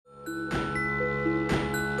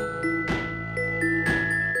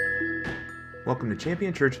Welcome to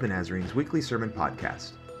Champion Church of the Nazarene's weekly sermon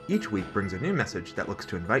podcast. Each week brings a new message that looks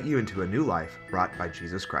to invite you into a new life brought by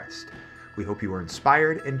Jesus Christ. We hope you are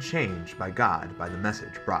inspired and changed by God by the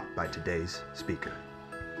message brought by today's speaker.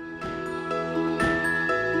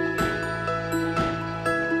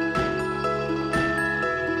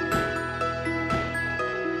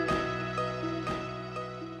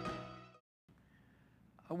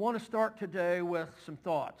 I want to start today with some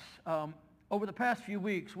thoughts. Over the past few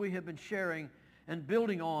weeks, we have been sharing and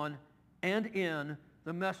building on and in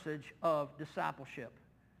the message of discipleship.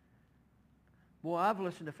 Boy, I've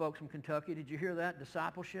listened to folks from Kentucky. Did you hear that?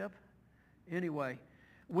 Discipleship? Anyway,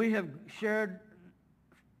 we have shared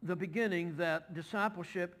the beginning that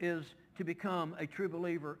discipleship is to become a true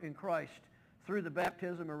believer in Christ through the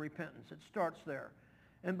baptism of repentance. It starts there.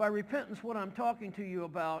 And by repentance, what I'm talking to you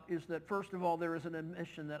about is that, first of all, there is an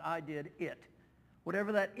admission that I did it.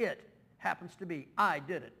 Whatever that it happens to be, I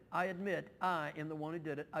did it. I admit I am the one who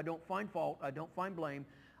did it. I don't find fault. I don't find blame.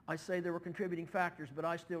 I say there were contributing factors, but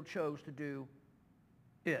I still chose to do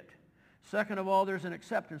it. Second of all, there's an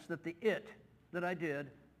acceptance that the it that I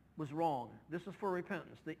did was wrong. This is for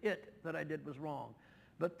repentance. The it that I did was wrong.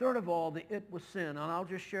 But third of all, the it was sin. And I'll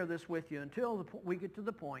just share this with you until we get to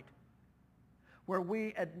the point where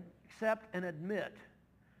we accept and admit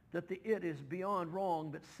that the it is beyond wrong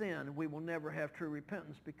but sin. We will never have true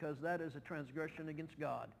repentance because that is a transgression against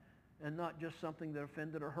God and not just something that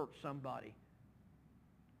offended or hurt somebody.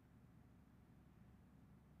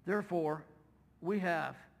 Therefore, we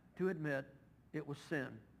have to admit it was sin.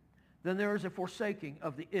 Then there is a forsaking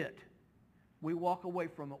of the it. We walk away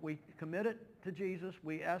from it. We commit it to Jesus.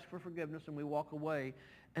 We ask for forgiveness and we walk away.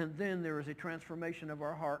 And then there is a transformation of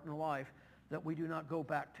our heart and life that we do not go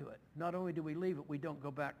back to it. Not only do we leave it, we don't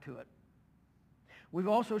go back to it. We've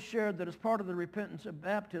also shared that as part of the repentance of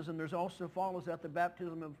baptism, there's also follows that the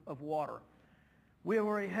baptism of water. We have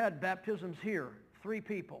already had baptisms here, 3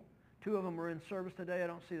 people. 2 of them are in service today. I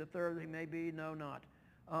don't see the third. He may be, no, not.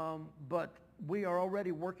 But we are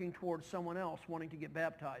already working towards someone else wanting to get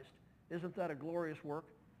baptized. Isn't that a glorious work?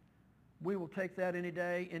 We will take that any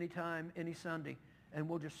day, any time, any Sunday, and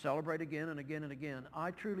we'll just celebrate again and again and again.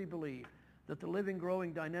 I truly believe that the living,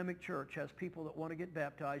 growing, dynamic church has people that want to get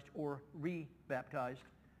baptized or re-baptized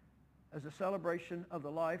as a celebration of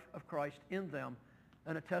the life of Christ in them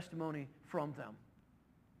and a testimony from them.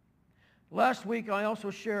 Last week, I also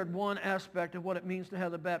shared one aspect of what it means to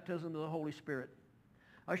have the baptism of the Holy Spirit.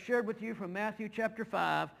 I shared with you from Matthew chapter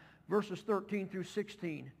 5, verses 13 through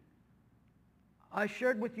 16. I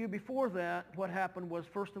shared with you before that what happened was,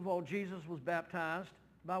 first of all, Jesus was baptized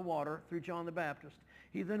by water through John the Baptist.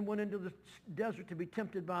 He then went into the desert to be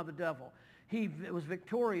tempted by the devil. He was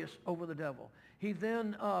victorious over the devil. He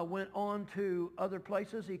then went on to other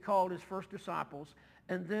places. He called his first disciples.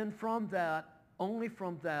 And then from that, only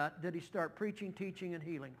from that, did he start preaching, teaching, and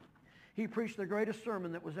healing. He preached the greatest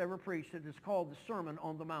sermon that was ever preached. It is called the Sermon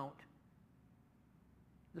on the Mount.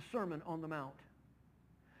 The Sermon on the Mount.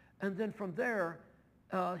 And then from there,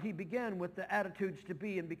 he began with the attitudes to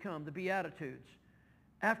be and become, the Beatitudes.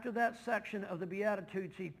 After that section of the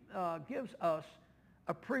Beatitudes, he gives us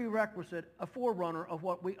a prerequisite, a forerunner of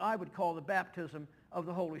what I would call the baptism of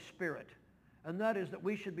the Holy Spirit. And that is that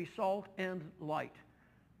we should be salt and light.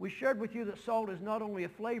 We shared with you that salt is not only a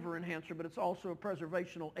flavor enhancer, but it's also a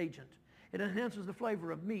preservational agent. It enhances the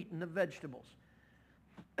flavor of meat and of vegetables.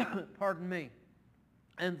 Pardon me.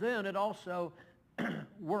 And then it also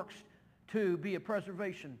works to be a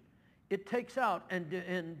preservation. It takes out and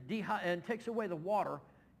takes away the water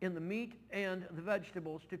in the meat and the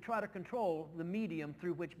vegetables to try to control the medium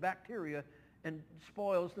through which bacteria and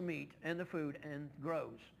spoils the meat and the food and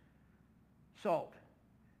grows. Salt.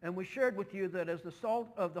 And we shared with you that as the salt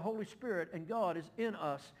of the Holy Spirit and God is in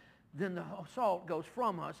us, then the salt goes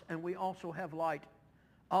from us, and we also have light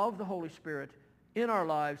of the Holy Spirit in our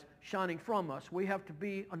lives shining from us. We have to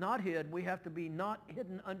be not hid. We have to be not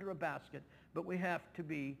hidden under a basket, but we have to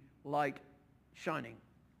be light shining.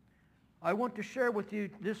 I want to share with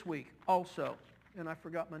you this week also, and I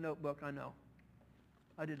forgot my notebook, I know.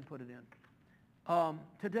 I didn't put it in.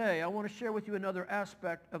 Today, I want to share with you another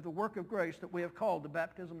aspect of the work of grace that we have called the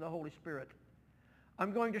baptism of the Holy Spirit.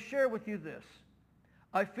 I'm going to share with you this.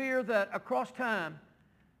 I fear that across time,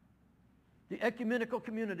 the ecumenical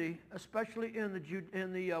community, especially in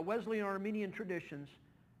the Wesleyan Armenian traditions,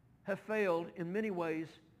 have failed in many ways,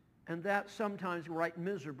 and that sometimes right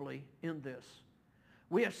miserably in this.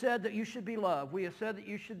 We have said that you should be loved. We have said that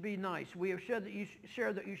you should be nice. We have shared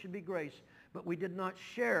that you should be grace, but we did not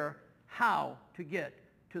share how to get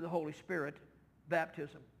to the Holy Spirit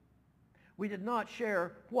baptism. We did not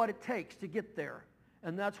share what it takes to get there.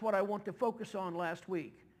 And that's what I want to focus on last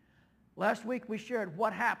week. Last week we shared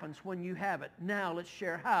what happens when you have it. Now let's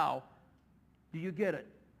share how do you get it.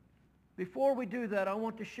 Before we do that, I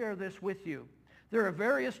want to share this with you. There are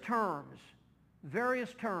various terms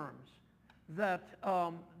that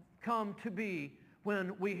come to be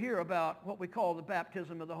when we hear about what we call the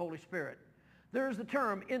baptism of the Holy Spirit. There is the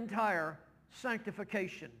term entire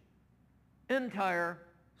sanctification. Entire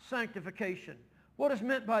sanctification. What is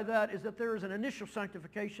meant by that is that there is an initial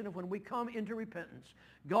sanctification of when we come into repentance.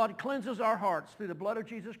 God cleanses our hearts through the blood of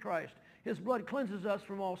Jesus Christ. His blood cleanses us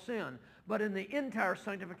from all sin. But in the entire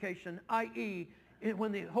sanctification, i.e.,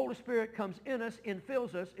 when the Holy Spirit comes in us,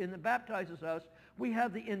 infills us, and baptizes us, we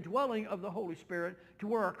have the indwelling of the Holy Spirit to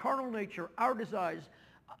where our carnal nature, our desires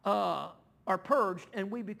are purged,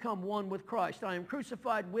 and we become one with Christ. I am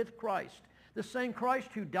crucified with Christ. The same Christ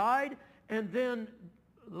who died and then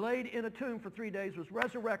laid in a tomb for 3 days was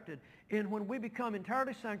resurrected. And when we become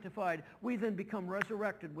entirely sanctified, we then become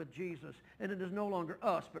resurrected with Jesus. And it is no longer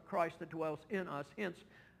us, but Christ that dwells in us. Hence,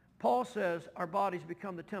 Paul says our bodies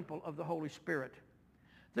become the temple of the Holy Spirit.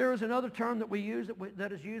 There is another term that we use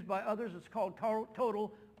that is used by others. It's called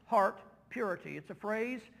total heart purity. It's a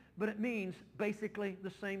phrase, but it means basically the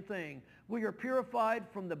same thing. We are purified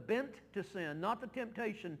from the bent to sin, not the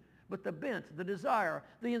temptation, but the bent, the desire,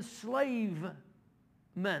 the enslavement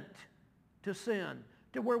to sin,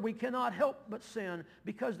 to where we cannot help but sin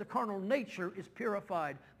because the carnal nature is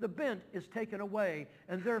purified. The bent is taken away,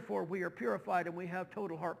 and therefore we are purified and we have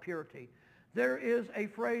total heart purity. There is a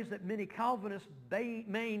phrase that many Calvinist,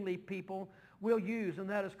 mainly people, will use, and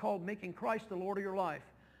that is called making Christ the Lord of your life.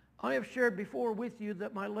 I have shared before with you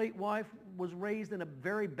that my late wife was raised in a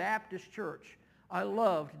very Baptist church. I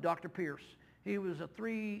loved Dr. Pierce. He was a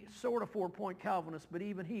 4-point Calvinist, but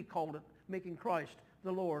even he called it making Christ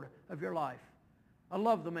the Lord of your life. I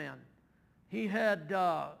love the man. He had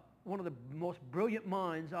one of the most brilliant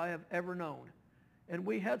minds I have ever known. And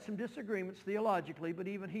we had some disagreements theologically, but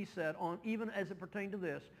even he said, even as it pertained to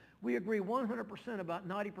this, we agree 100% about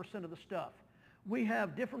 90% of the stuff. We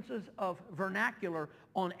have differences of vernacular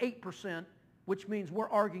on 8%, which means we're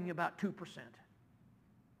arguing about 2%.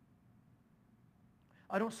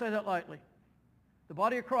 I don't say that lightly. The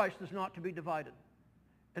body of Christ is not to be divided.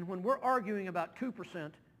 And when we're arguing about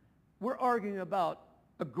 2%, we're arguing about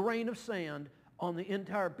a grain of sand on the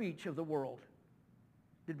entire beach of the world.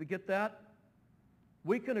 Did we get that?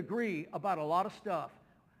 We can agree about a lot of stuff.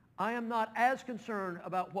 I am not as concerned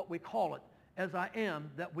about what we call it as I am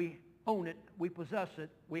that we own it, we possess it,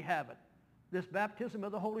 we have it. This baptism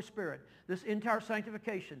of the Holy Spirit, this entire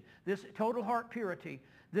sanctification, this total heart purity,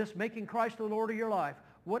 this making Christ the Lord of your life,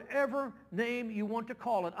 whatever name you want to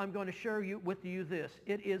call it, I'm going to share with you this.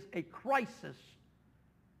 It is a crisis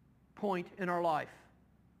point in our life.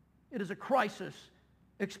 It is a crisis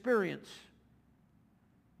experience.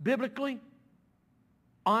 Biblically,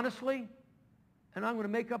 honestly, and I'm going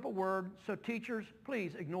to make up a word, so teachers,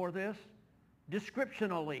 please ignore this.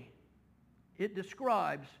 Descriptionally, it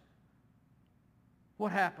describes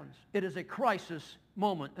what happens. It is a crisis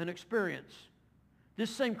moment, an experience. This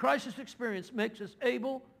same crisis experience makes us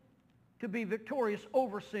able to be victorious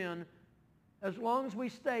over sin as long as we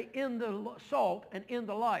stay in the salt and in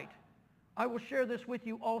the light. I will share this with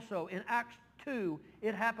you also. In Acts 2,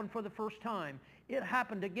 it happened for the first time. It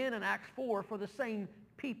happened again in Acts 4 for the same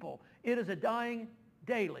people. It is a dying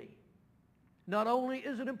daily. Not only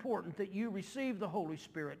is it important that you receive the Holy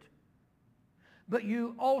Spirit, but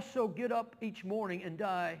you also get up each morning and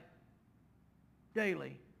die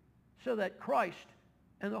daily so that Christ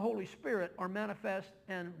and the Holy Spirit are manifest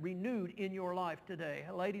and renewed in your life today.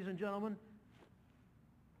 Ladies and gentlemen,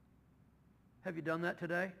 have you done that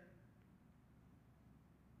today?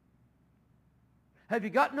 Have you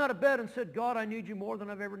gotten out of bed and said, God, I need you more than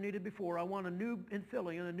I've ever needed before. I want a new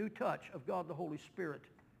infilling and a new touch of God the Holy Spirit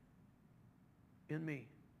in me,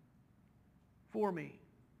 for me,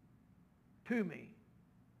 to me,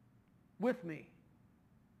 with me,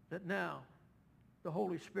 that now the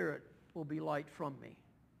Holy Spirit will be light from me.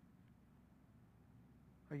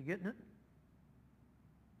 Are you getting it?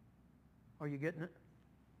 Are you getting it?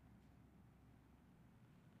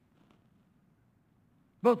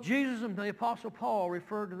 Both Jesus and the Apostle Paul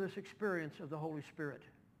referred to this experience of the Holy Spirit.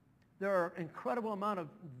 There are an incredible amount of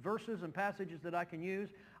verses and passages that I can use.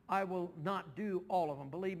 I will not do all of them.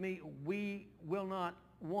 Believe me, we will not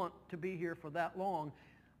want to be here for that long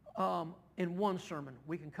in one sermon.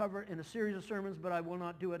 We can cover it in a series of sermons, but I will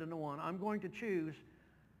not do it in one. I'm going to choose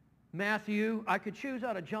Matthew. I could choose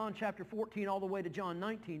out of John chapter 14 all the way to John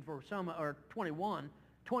 19 for some, or 20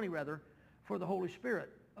 rather, for the Holy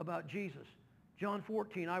Spirit about Jesus. John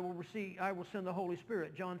 14, I will send the Holy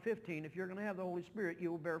Spirit. John 15, if you're going to have the Holy Spirit, you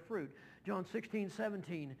will bear fruit. John 16,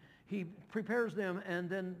 17, he prepares them, and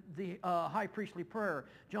then the high priestly prayer.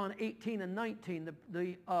 John 18 and 19,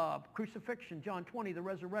 the crucifixion. John 20, the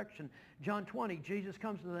resurrection. John 20, Jesus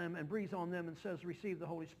comes to them and breathes on them and says, receive the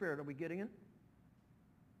Holy Spirit. Are we getting it?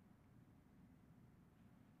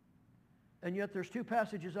 And yet there's two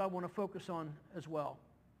passages I want to focus on as well.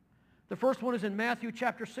 The first one is in Matthew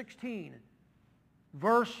chapter 16,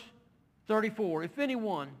 verse 34. If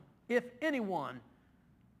anyone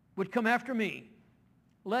would come after me,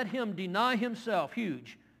 let him deny himself,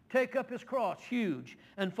 huge, take up his cross, huge,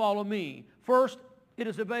 and follow me. First, it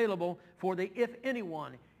is available for the if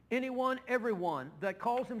anyone, everyone that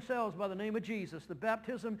calls themselves by the name of Jesus, the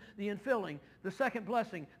baptism, the infilling, the second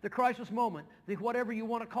blessing, the crisis moment, the whatever you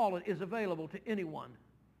want to call it, is available to anyone.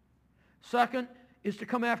 Second is to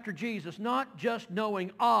come after Jesus, not just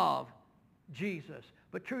knowing of Jesus,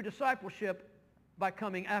 but true discipleship by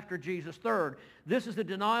coming after Jesus. Third, this is the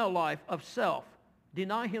denial life of self.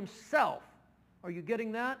 Deny himself. Are you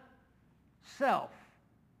getting that? Self.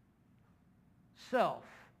 Self.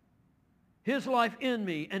 His life in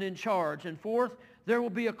me and in charge. And fourth, there will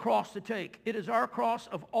be a cross to take. It is our cross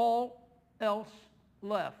of all else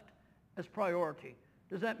left as priority.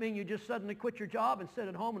 Does that mean you just suddenly quit your job and sit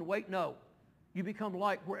at home and wait? No. You become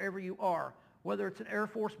light wherever you are. Whether it's an Air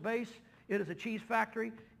Force base, it is a cheese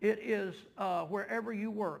factory, it is wherever you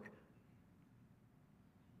work.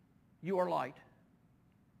 You are light.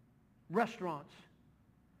 Restaurants.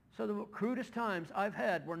 So the crudest times I've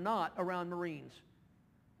had were not around Marines.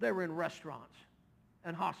 They were in restaurants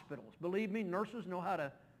and hospitals. Believe me, nurses know how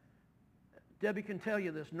to, Debbie can tell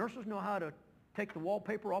you this, nurses know how to take the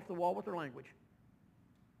wallpaper off the wall with their language.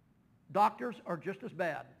 Doctors are just as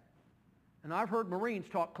bad. And I've heard Marines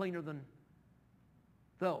talk cleaner than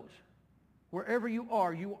those. Wherever you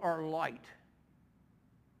are light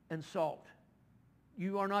and salt.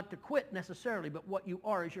 You are not to quit necessarily, but what you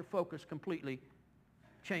are is your focus completely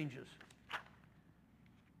changes.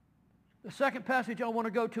 The second passage I want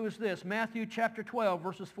to go to is this, Matthew chapter 12,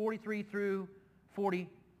 verses 43 through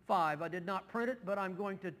 45. I did not print it, but I'm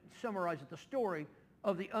going to summarize it, the story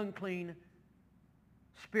of the unclean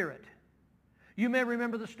spirit. You may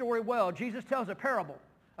remember the story well. Jesus tells a parable.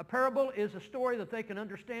 A parable is a story that they can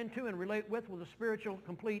understand to and relate with a spiritual,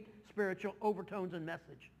 complete spiritual overtones and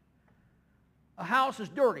message. A house is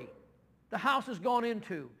dirty. The house is gone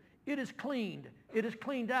into. It is cleaned. It is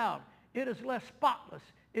cleaned out. It is left spotless.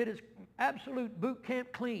 It is absolute boot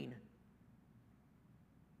camp clean.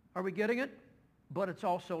 Are we getting it? But it's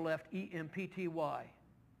also left E-M-P-T-Y,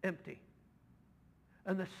 empty.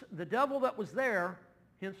 And the devil that was there,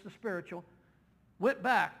 hence the spiritual, went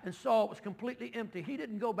back and saw it was completely empty. He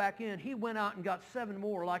didn't go back in. He went out and got 7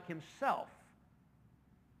 more like himself.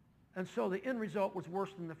 And so the end result was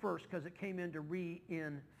worse than the first because it came in to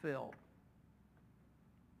re-infill.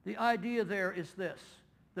 The idea there is this.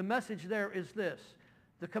 The message there is this.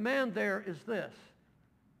 The command there is this.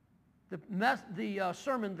 The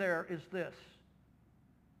sermon there is this.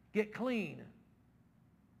 Get clean.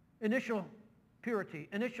 Initial purity,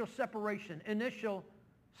 initial separation, initial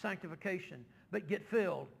sanctification. But get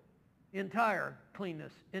filled. Entire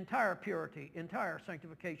cleanness, entire purity, entire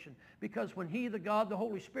sanctification. Because when He, the God, the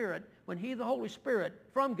Holy Spirit, when He, the Holy Spirit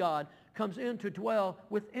from God, comes in to dwell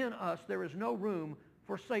within us, there is no room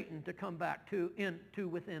for Satan to come back to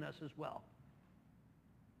within us as well.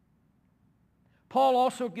 Paul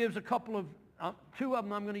also gives a couple of, 2 of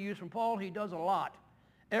them I'm going to use from Paul. He does a lot.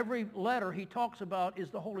 Every letter he talks about is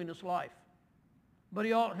the holiness life. But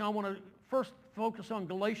I want to first focus on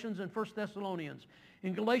Galatians and 1 Thessalonians.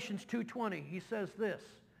 In Galatians 2:20, he says this.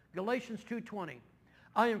 Galatians 2:20,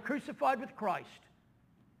 I am crucified with Christ.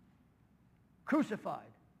 Crucified.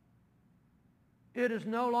 It is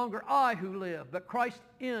no longer I who live, but Christ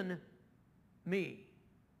in me.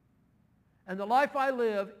 And the life I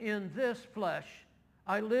live in this flesh,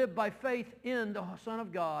 I live by faith in the Son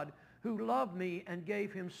of God, who loved me and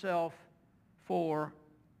gave Himself for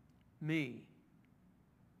me.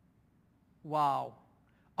 Wow.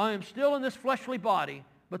 I am still in this fleshly body,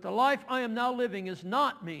 but the life I am now living is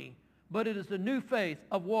not me, but it is the new faith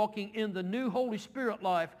of walking in the new Holy Spirit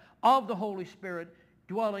life of the Holy Spirit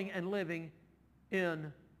dwelling and living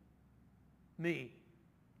in me.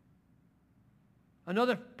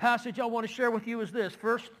 Another passage I want to share with you is this,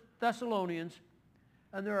 1 Thessalonians,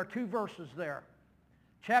 and there are 2 verses there.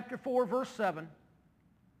 Chapter 4, verse 7,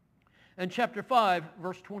 and chapter 5,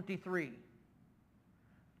 verse 23.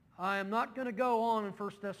 I am not going to go on in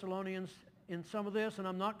 1 Thessalonians in some of this, and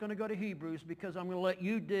I'm not going to go to Hebrews because I'm going to let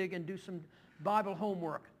you dig and do some Bible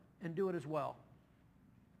homework and do it as well.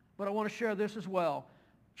 But I want to share this as well.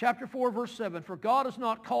 Chapter 4, verse 7, for God has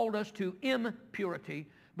not called us to impurity,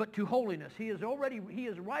 but to holiness. He is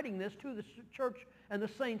writing this to the church and the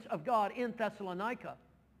saints of God in Thessalonica.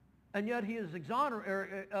 And yet he is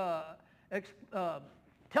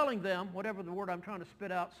telling them, whatever the word I'm trying to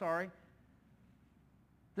spit out,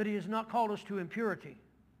 that he has not called us to impurity,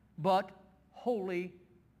 but holiness.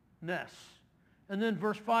 And then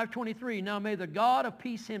verse 5:23, now may the God of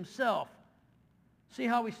peace himself, see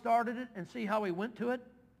how he started it and see how he went to it?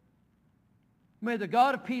 May the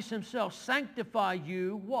God of peace himself sanctify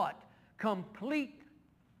you, what?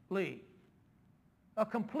 Completely. A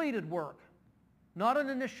completed work. Not an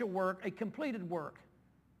initial work, a completed work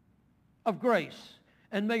of grace.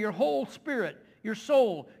 And may your whole spirit, your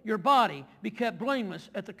soul, your body be kept blameless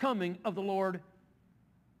at the coming of the Lord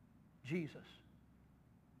Jesus.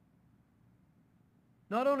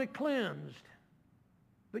 Not only cleansed,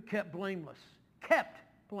 but kept blameless. Kept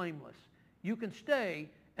blameless. You can stay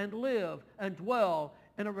and live and dwell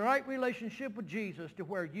in a right relationship with Jesus to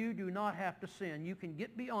where you do not have to sin. You can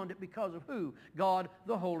get beyond it because of who? God,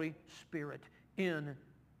 the Holy Spirit in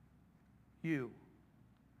you.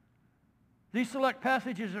 These select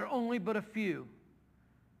passages are only but a few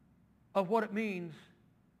of what it means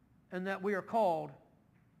and that we are called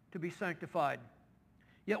to be sanctified.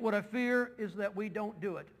 Yet what I fear is that we don't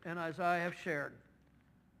do it, and as I have shared.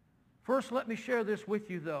 First, let me share this with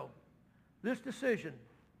you, though. This decision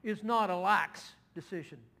is not a lax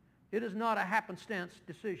decision. It is not a happenstance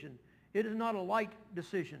decision. It is not a light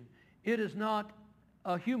decision. It is not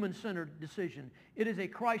a human-centered decision. It is a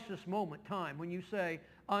crisis moment time when you say,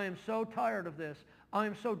 I am so tired of this. I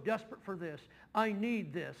am so desperate for this. I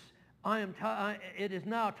need this. It is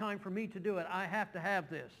now time for me to do it. I have to have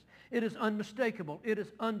this. It is unmistakable. It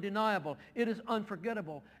is undeniable. It is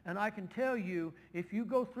unforgettable. And I can tell you, if you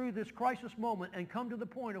go through this crisis moment and come to the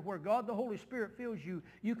point of where God the Holy Spirit fills you,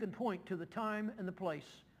 you can point to the time and the place.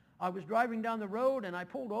 I was driving down the road and I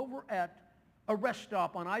pulled over at a rest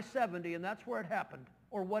stop on I-70, and that's where it happened,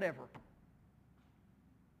 or whatever.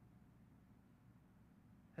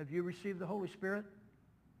 Have you received the Holy Spirit?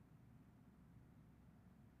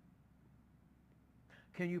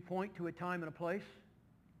 Can you point to a time and a place?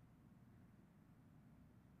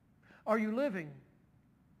 Are you living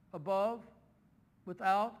above,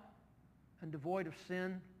 without, and devoid of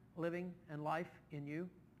sin, living and life in you?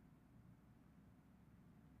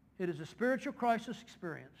 It is a spiritual crisis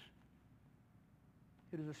experience.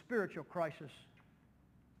 It is a spiritual crisis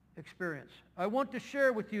experience. I want to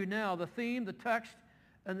share with you now the theme, the text,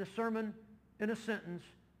 and the sermon in a sentence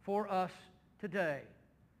for us today.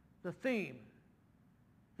 The theme,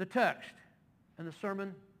 the text, and the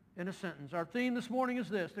sermon in a sentence. Our theme this morning is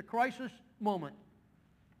this: the crisis moment,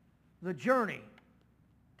 the journey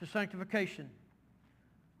to sanctification.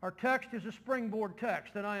 Our text is a springboard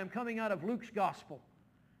text, and I am coming out of Luke's gospel.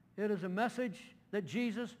 It is a message that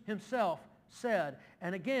Jesus himself said,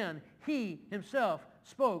 and again, he himself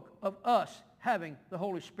spoke of us having the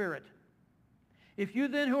Holy Spirit. If you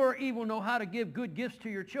then who are evil know how to give good gifts to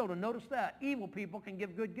your children, notice that, evil people can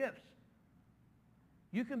give good gifts.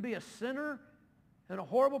 You can be a sinner and a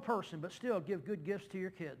horrible person, but still give good gifts to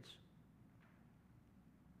your kids.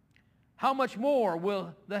 How much more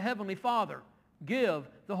will the Heavenly Father give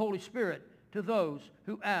the Holy Spirit to those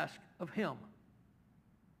who ask of him?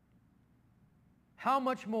 How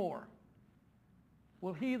much more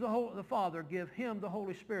will he, the Father, give him, the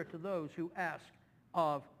Holy Spirit, to those who ask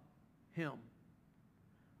of him?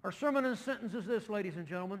 Our sermon in a sentence is this, ladies and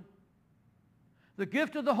gentlemen. The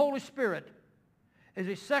gift of the Holy Spirit is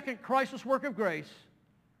a second crisis work of grace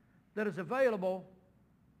that is available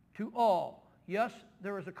to all. Yes,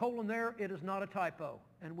 there is a colon there. It is not a typo,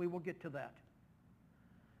 and we will get to that.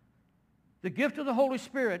 The gift of the Holy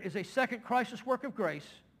Spirit is a second crisis work of grace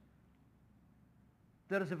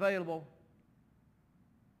that is available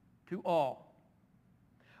to all.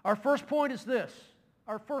 Our first point is this.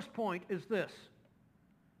 Our first point is this.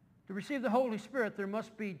 To receive the Holy Spirit, there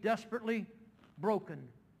must be desperately broken.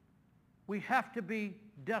 We have to be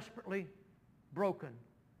desperately broken.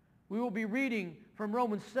 We will be reading from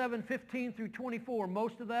Romans 7:15 through 24.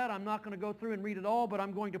 Most of that, I'm not going to go through and read it all, but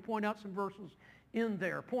I'm going to point out some verses in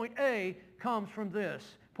there. Point A comes from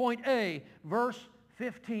this. Point A, verse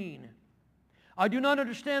 15. I do not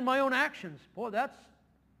understand my own actions. Boy, that's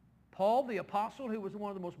Paul, the apostle, who was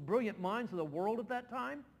one of the most brilliant minds of the world at that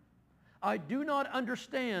time. I do not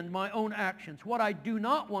understand my own actions. What I do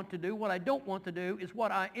not want to do, what I don't want to do, is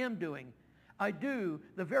what I am doing. I do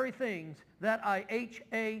the very things that I hate.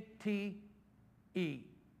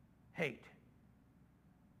 Hate.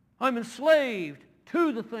 I'm enslaved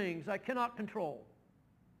to the things I cannot control.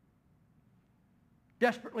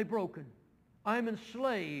 desperately broken. I am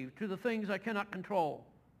enslaved to the things I cannot control.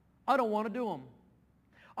 I don't want to do them.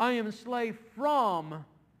 I am enslaved from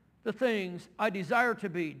the things I desire to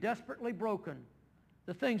be, desperately broken.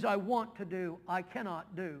 The things I want to do, I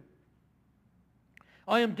cannot do.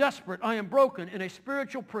 I am desperate. I am broken in a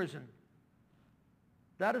spiritual prison.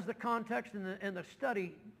 That is the context and the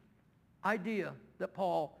study idea that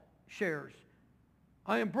Paul shares.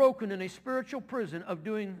 I am broken in a spiritual prison of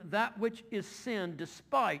doing that which is sin,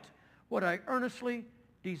 despite what I earnestly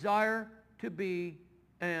desire to be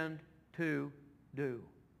and to do.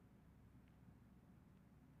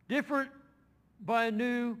 Different by a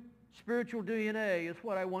new spiritual DNA is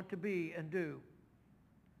what I want to be and do.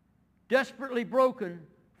 Desperately broken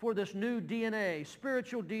for this new DNA,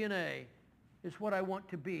 spiritual DNA, is what I want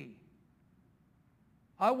to be.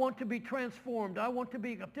 I want to be transformed. I want to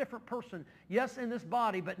be a different person. Yes, in this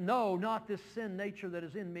body, but no, not this sin nature that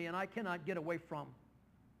is in me and I cannot get away from.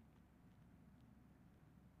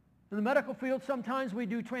 In the medical field, sometimes we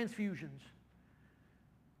do transfusions.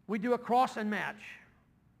 We do a cross and match.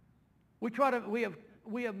 We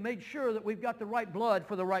have made sure that we've got the right blood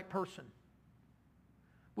for the right person.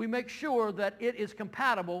 We make sure that it is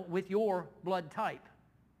compatible with your blood type.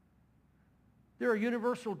 There are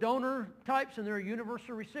universal donor types and there are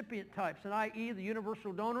universal recipient types. And i.e., the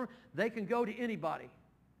universal donor, they can go to anybody.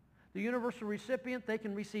 The universal recipient, they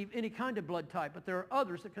can receive any kind of blood type, but there are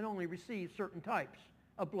others that can only receive certain types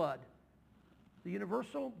of blood. The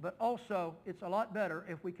universal, but also it's a lot better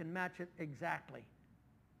if we can match it exactly.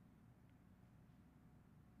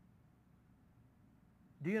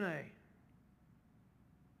 DNA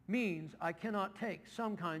means I cannot take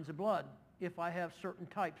some kinds of blood if I have certain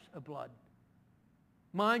types of blood.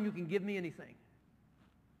 Mine, you can give me anything.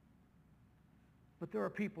 But there are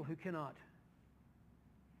people who cannot.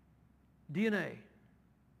 DNA.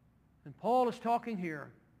 And Paul is talking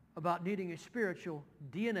here about needing a spiritual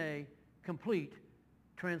DNA complete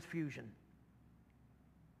transfusion.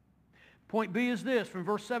 Point B is this, from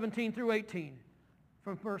verse 17 through 18.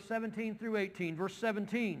 From verse 17 through 18. Verse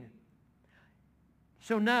 17.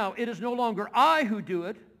 So now it is no longer I who do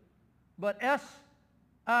it, but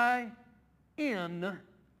S-I-N,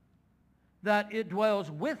 that it dwells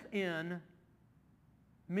within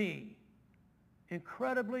me.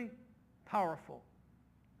 Incredibly powerful.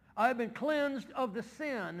 I have been cleansed of the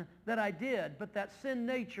sin that I did, but that sin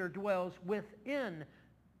nature dwells within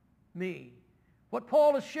me. What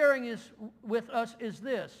Paul is sharing with us is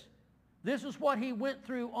this. This is what he went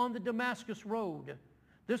through on the Damascus Road.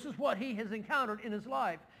 This is what he has encountered in his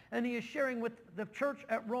life. And he is sharing with the church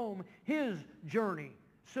at Rome his journey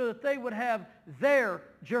so that they would have their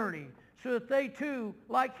journey, so that they too,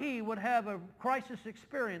 like he, would have a crisis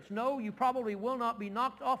experience. No, you probably will not be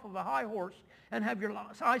knocked off of a high horse and have your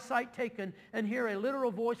eyesight taken and hear a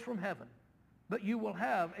literal voice from heaven. But you will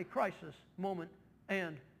have a crisis moment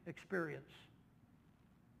and experience.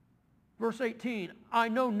 Verse 18, I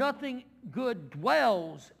know nothing good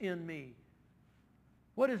dwells in me.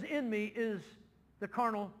 What is in me is the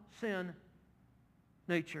carnal sin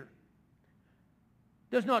nature.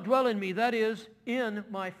 Does not dwell in me, that is, in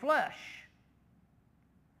my flesh.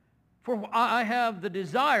 For I have the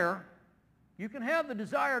desire, you can have the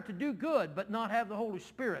desire to do good, but not have the Holy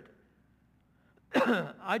Spirit.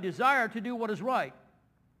 I desire to do what is right,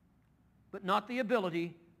 but not the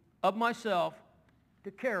ability of myself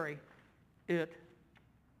to carry it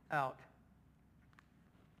out.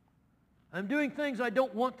 I'm doing things I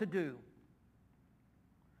don't want to do.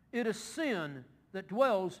 It is sin that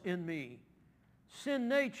dwells in me. Sin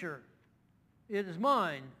nature, it is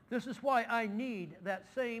mine. This is why I need that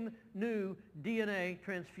same new DNA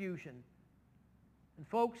transfusion. And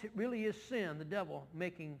folks, it really is sin, the devil,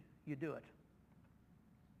 making you do it.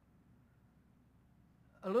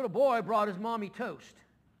 A little boy brought his mommy toast.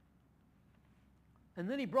 And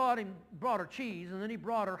then he brought her cheese, and then he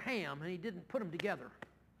brought her ham, and he didn't put them together.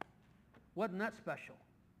 Wasn't that special?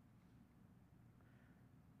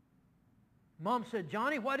 Mom said,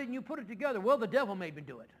 Johnny, why didn't you put it together? Well, the devil made me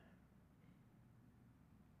do it.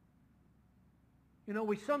 You know,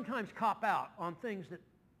 we sometimes cop out on things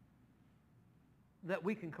that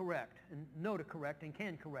we can correct and know to correct and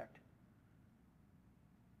can correct.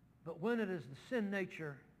 But when it is the sin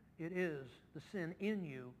nature, it is the sin in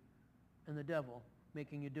you and the devil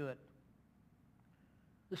making you do it.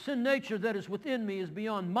 The sin nature that is within me is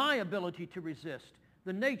beyond my ability to resist.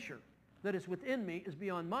 The nature that is within me is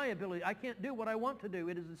beyond my ability. I can't do what I want to do.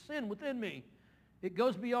 It is the sin within me. It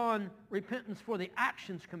goes beyond repentance for the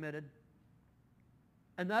actions committed,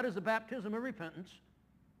 and that is the baptism of repentance.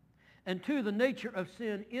 And to the nature of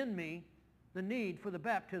sin in me, the need for the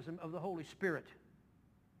baptism of the Holy Spirit.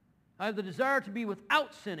 I have the desire to be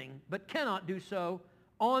without sinning, but cannot do so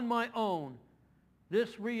on my own.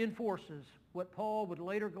 This reinforces what Paul would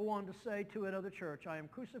later go on to say to another church. I am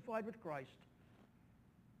crucified with Christ,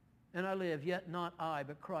 and I live, yet not I,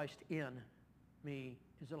 but Christ in me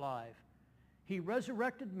is alive. He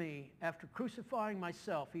resurrected me after crucifying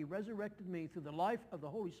myself. He resurrected me through the life of the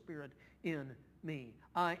Holy Spirit in me.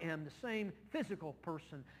 I am the same physical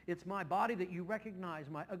person. It's my body that you recognize,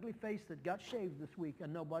 my ugly face that got shaved this week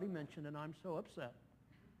and nobody mentioned, and I'm so upset.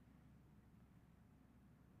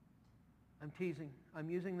 I'm teasing. I'm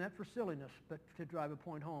using that for silliness, but to drive a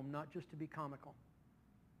point home, not just to be comical.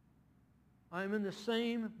 I am in the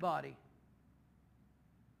same body,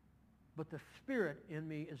 but the Spirit in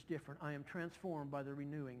me is different. I am transformed by the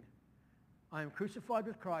renewing. I am crucified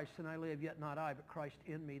with Christ, and I live, yet not I, but Christ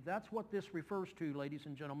in me. That's what this refers to, ladies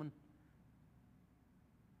and gentlemen.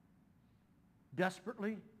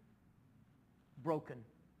 Desperately broken.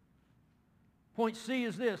 Point C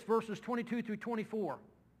is this, verses 22 through 24.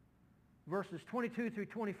 Verses 22 through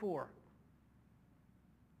 24.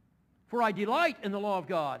 For I delight in the law of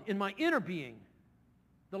God, in my inner being.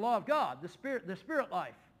 The law of God, the spirit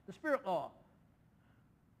life, the spirit law.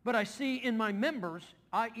 But I see in my members,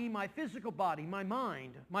 i.e. my physical body, my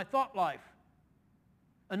mind, my thought life,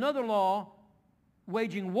 another law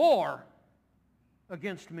waging war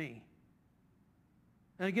against me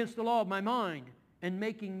and against the law of my mind and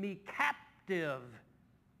making me captive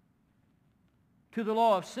to the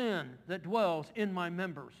law of sin that dwells in my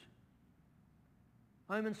members.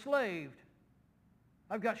 I'm enslaved.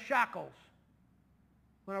 I've got shackles.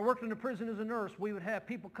 When I worked in a prison as a nurse, we would have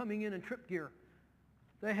people coming in trip gear.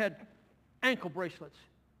 They had ankle bracelets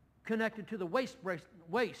connected to the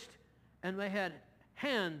waist, and they had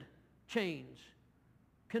hand chains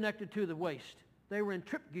connected to the waist. They were in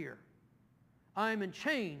trip gear. I am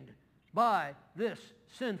enchained by this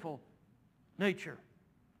sinful nature.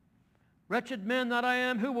 Wretched man that I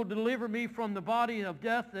am, who will deliver me from the body of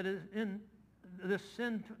death that is in this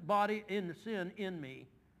sin body, in the sin in me?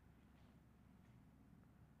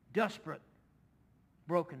 Desperate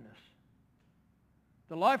brokenness.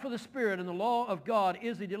 The life of the Spirit and the law of God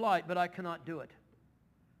is a delight, but I cannot do it.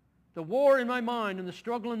 The war in my mind and the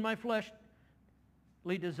struggle in my fleshly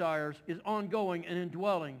desires is ongoing and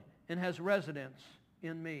indwelling and has residence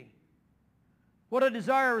in me. What I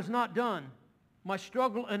desire is not done. My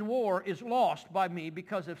struggle and war is lost by me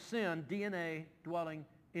because of sin, DNA dwelling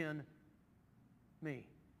in me.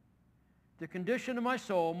 The condition of my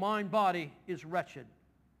soul, mind, body is wretched.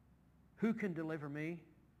 Who can deliver me?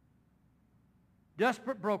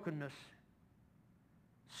 Desperate brokenness,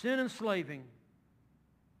 sin enslaving.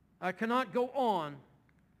 I cannot go on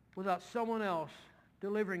without someone else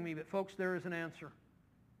delivering me. But folks, there is an answer.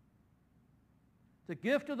 The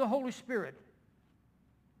gift of the Holy Spirit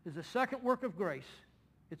is a second work of grace.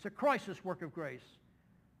 It's a crisis work of grace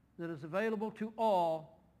that is available to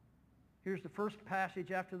all. Here's the first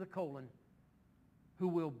passage after the colon. Who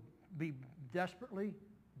will be desperately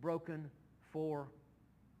broken for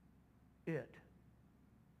it.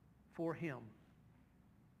 For Him.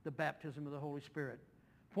 The baptism of the Holy Spirit.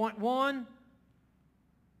 Point 1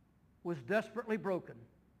 was desperately broken.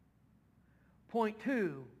 Point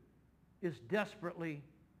 2 is desperately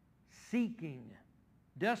seeking.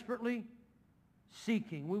 Desperately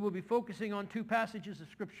seeking. We will be focusing on 2 passages of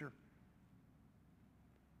Scripture.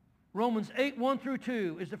 Romans 8, 1 through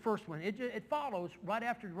 2 is the first one. It follows right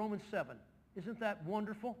after Romans 7. Isn't that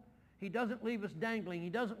wonderful? He doesn't leave us dangling. He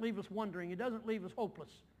doesn't leave us wondering. He doesn't leave us hopeless.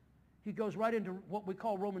 He goes right into what we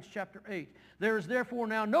call Romans chapter 8. There is therefore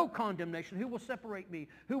now no condemnation. Who will separate me?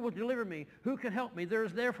 Who will deliver me? Who can help me? There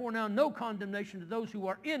is therefore now no condemnation to those who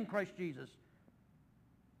are in Christ Jesus.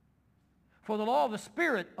 For the law of the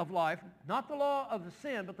Spirit of life, not the law of the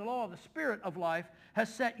sin, but the law of the Spirit of life,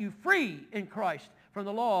 has set you free in Christ from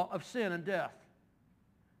the law of sin and death.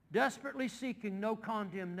 Desperately seeking no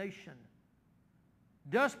condemnation.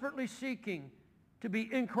 Desperately seeking to be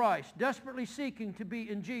in Christ. Desperately seeking to be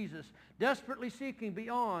in Jesus. Desperately seeking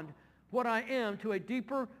beyond what I am to a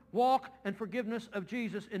deeper walk and forgiveness of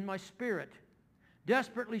Jesus in my spirit.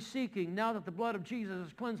 Desperately seeking, now that the blood of Jesus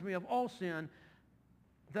has cleansed me of all sin,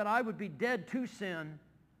 that I would be dead to sin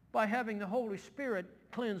by having the Holy Spirit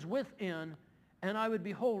cleanse within, and I would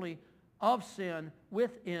be holy of sin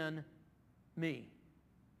within me.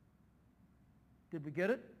 Did we get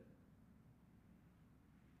it?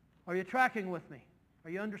 Are you tracking with me? Are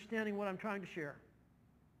you understanding what I'm trying to share?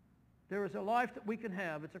 There is a life that we can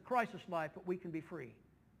have. It's a crisis life, but we can be free.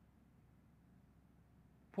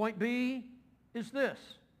 Point B is this.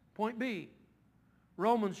 Point B.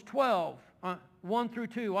 Romans 12. 1 through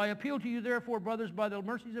 2. I appeal to you, therefore, brothers, by the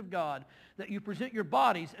mercies of God, that you present your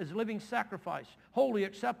bodies as living sacrifice, holy,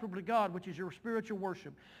 acceptable to God, which is your spiritual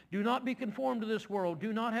worship. Do not be conformed to this world.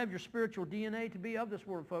 Do not have your spiritual DNA to be of this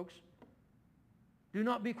world, folks. Do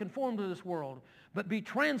not be conformed to this world, but be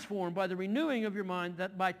transformed by the renewing of your mind,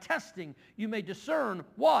 that by testing you may discern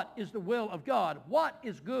what is the will of God, what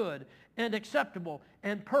is good and acceptable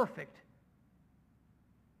and perfect.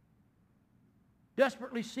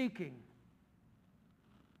 Desperately seeking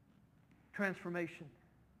transformation.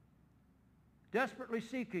 Desperately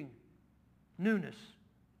seeking newness.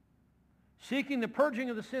 Seeking the purging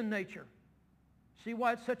of the sin nature. See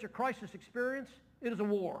why it's such a crisis experience? It is a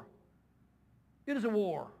war. It is a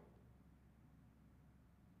war.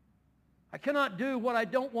 I cannot do what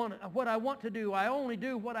I want to do. I only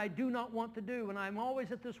do what I do not want to do. And I'm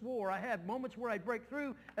always at this war. I have moments where I break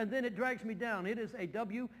through and then it drags me down. It is a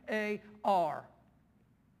W-A-R.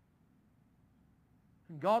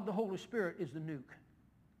 And God the Holy Spirit is the nuke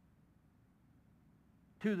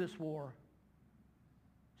to this war,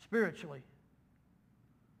 spiritually,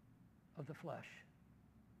 of the flesh.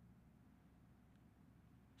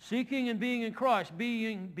 Seeking and being in Christ,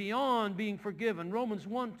 being beyond being forgiven. Romans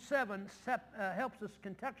 1:7 helps us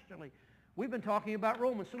contextually. We've been talking about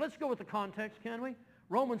Romans, so let's go with the context, can we?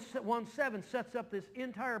 Romans 1:7 sets up this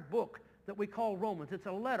entire book that we call Romans. It's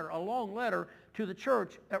a letter, a long letter to the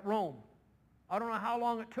church at Rome. I don't know how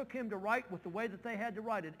long it took him to write with the way that they had to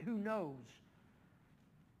write it. Who knows?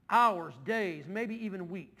 Hours, days, maybe even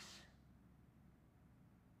weeks.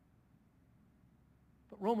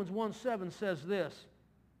 But Romans 1:7 says this.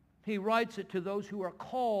 He writes it to those who are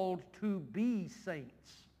called to be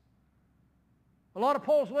saints. A lot of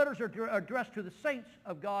Paul's letters are addressed to the saints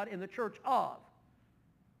of God in the church of.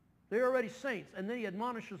 They're already saints, and then he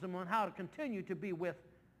admonishes them on how to continue to be with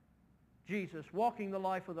Jesus, walking the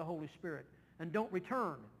life of the Holy Spirit, and don't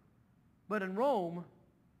return. But in Rome,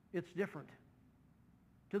 it's different.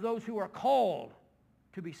 To those who are called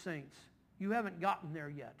to be saints, you haven't gotten there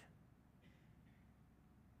yet.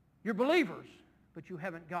 You're believers, but you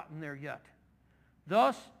haven't gotten there yet.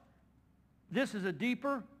 Thus, this is a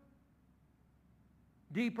deeper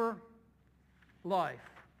life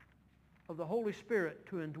of the Holy Spirit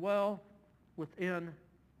to indwell within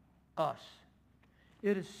us.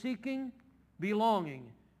 It is seeking,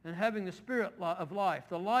 belonging, and having the Spirit of life,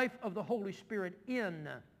 the life of the Holy Spirit in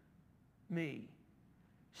me.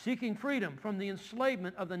 Seeking freedom from the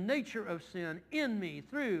enslavement of the nature of sin in me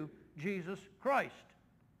through Jesus Christ.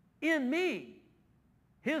 In me.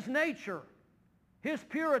 His nature, His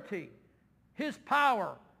purity, His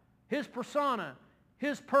power, His persona,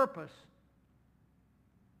 His purpose,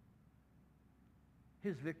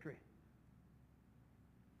 His victory.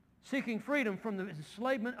 Seeking freedom from the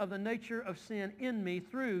enslavement of the nature of sin in me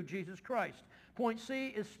through Jesus Christ. Point C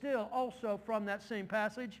is still also from that same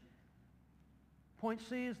passage. Point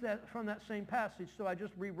C is from that same passage, so I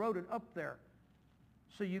just rewrote it up there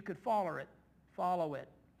so you could follow it.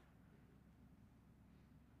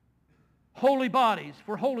 Holy bodies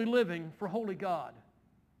for holy living for holy God.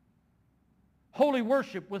 Holy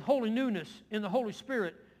worship with holy newness in the Holy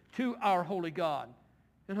Spirit to our holy God.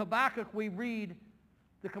 In Habakkuk we read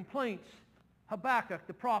the complaints Habakkuk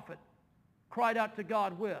the prophet cried out to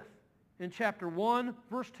God with. In chapter 1,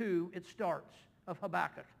 verse 2, it starts of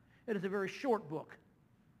Habakkuk. It is a very short book,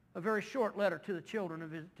 a very short letter to the children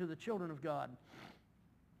of God.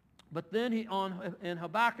 But then in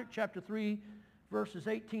Habakkuk chapter 3, verses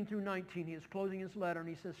 18 through 19, he is closing his letter and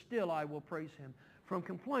he says, still I will praise him. From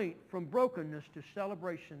complaint, from brokenness to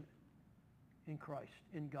celebration in Christ,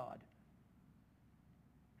 in God.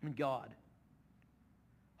 In God.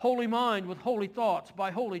 Holy mind with holy thoughts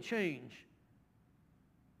by holy change.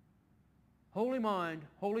 Holy mind,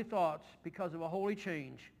 holy thoughts because of a holy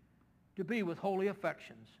change. To be with holy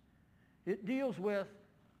affections. It deals with,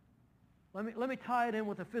 let me tie it in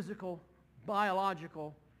with a physical,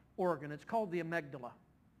 biological organ. It's called the amygdala.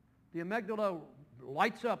 The amygdala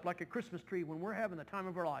lights up like a Christmas tree when we're having the time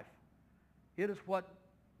of our life. It is what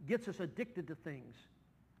gets us addicted to things.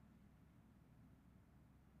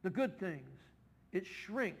 The good things. It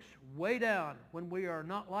shrinks way down when we are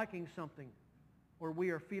not liking something or we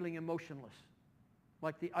are feeling emotionless,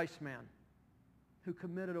 like the Iceman, who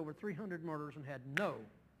committed over 300 murders and had no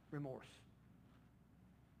remorse.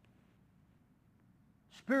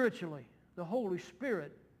 Spiritually, the Holy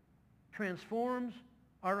Spirit transforms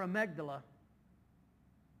our amygdala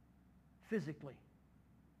physically.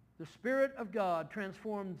 The Spirit of God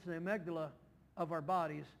transforms the amygdala of our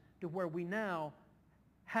bodies to where we now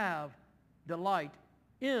have delight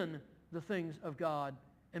in the things of God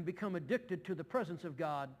and become addicted to the presence of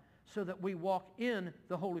God so that we walk in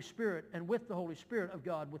the Holy Spirit and with the Holy Spirit of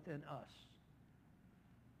God within us.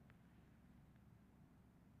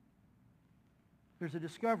 There's a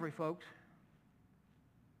discovery, folks.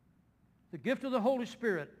 The gift of the Holy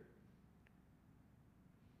Spirit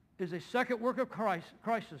is a second work of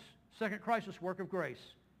second crisis work of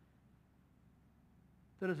grace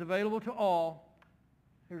that is available to all.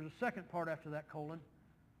 Here's a second part after that colon.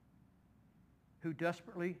 Who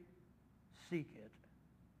desperately seek it.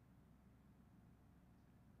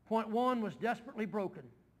 Point one was desperately broken.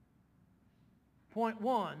 Point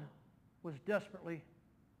one was desperately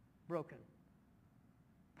broken.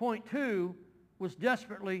 Point two was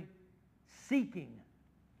desperately seeking.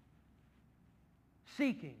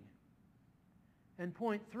 Seeking. And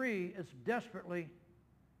point three is desperately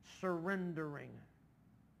surrendering.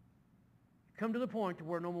 Come to the point to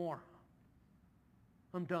where no more.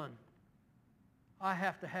 I'm done. I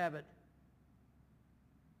have to have it.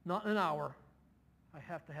 Not in an hour. I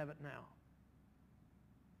have to have it now.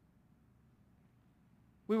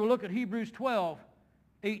 We will look at Hebrews 12,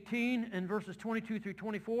 18 and verses 22 through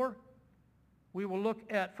 24. We will look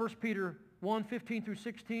at 1 Peter 1, 15 through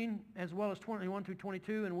 16, as well as 21 through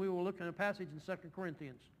 22, and we will look at a passage in 2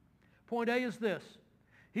 Corinthians. Point A is this.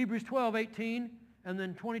 Hebrews 12, 18, and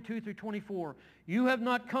then 22 through 24. You have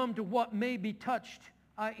not come to what may be touched,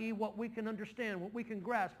 i.e. what we can understand, what we can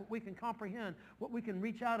grasp, what we can comprehend, what we can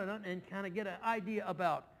reach out and kind of get an idea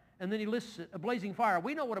about. And then he lists it, a blazing fire.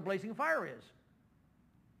 We know what a blazing fire is.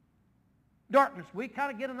 Darkness. We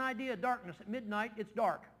kind of get an idea of darkness. At midnight, it's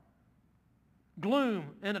dark. Gloom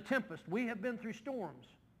and a tempest. We have been through storms.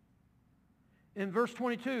 In verse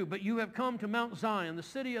 22, but you have come to Mount Zion, the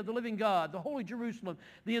city of the living God, the holy Jerusalem,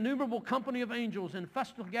 the innumerable company of angels in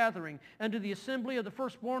festal gathering, and to the assembly of the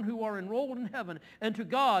firstborn who are enrolled in heaven, and to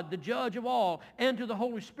God, the judge of all, and to the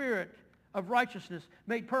Holy Spirit of righteousness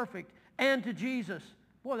made perfect, and to Jesus.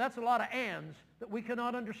 Boy, that's a lot of ands that we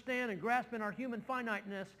cannot understand and grasp in our human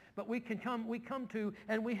finiteness, but we come to,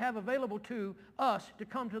 and we have available to us to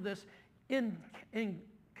come to this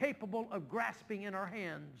incapable of grasping in our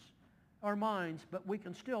hands, our minds, but we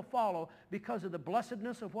can still follow because of the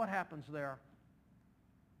blessedness of what happens there.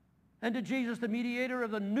 And to Jesus, the mediator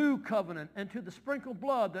of the new covenant, and to the sprinkled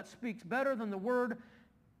blood that speaks better word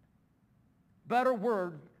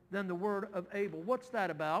than the word of Abel. What's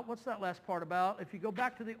that about? What's that last part about? If you go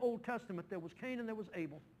back to the Old Testament, there was Cain and there was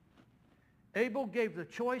Abel. Abel gave the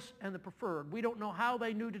choice and the preferred. We don't know how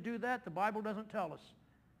they knew to do that. The Bible doesn't tell us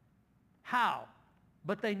how,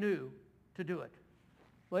 but they knew to do it.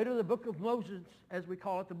 Later, the book of Moses, as we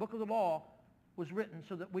call it, the book of the law, was written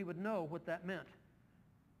so that we would know what that meant.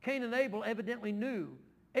 Cain and Abel evidently knew.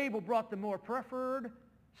 Abel brought the more preferred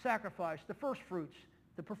sacrifice, the first fruits,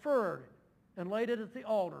 the preferred, and laid it at the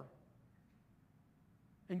altar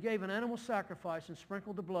and gave an animal sacrifice and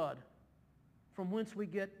sprinkled the blood, from whence we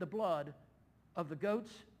get the blood of the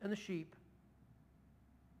goats and the sheep,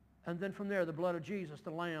 and then from there the blood of Jesus,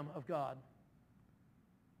 the Lamb of God.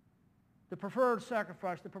 The preferred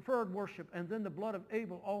sacrifice, the preferred worship, and then the blood of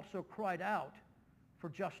Abel also cried out for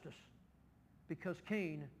justice because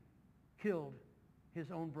Cain killed his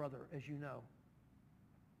own brother, as you know.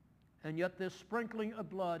 And yet this sprinkling of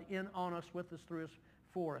blood in on us, with us, through us,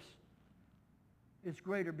 for us, is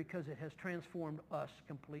greater because it has transformed us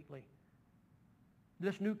completely.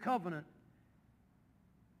 This new covenant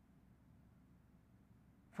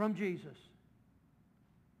from Jesus,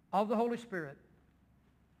 of the Holy Spirit,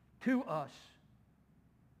 to us,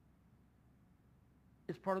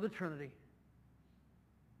 is part of the Trinity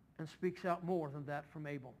and speaks out more than that from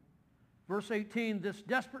Abel. Verse 18, this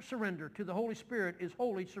desperate surrender to the Holy Spirit is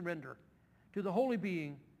holy surrender to the holy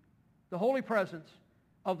being, the holy presence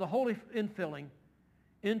of the holy infilling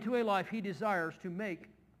into a life he desires to make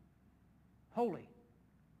holy.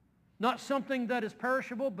 Not something that is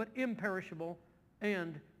perishable, but imperishable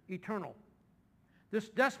and eternal. This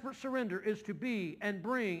desperate surrender is to be and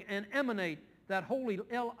bring and emanate that holy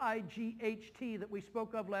L-I-G-H-T that we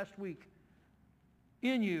spoke of last week.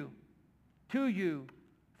 In you, to you,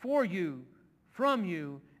 for you, from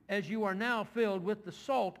you, as you are now filled with the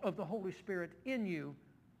salt of the Holy Spirit in you,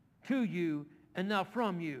 to you, and now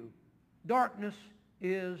from you. Darkness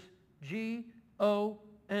is G-O-N-E,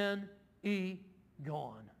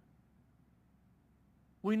 gone.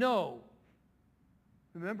 We know.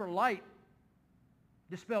 Remember, light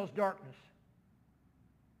dispels darkness.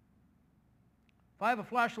 If I have a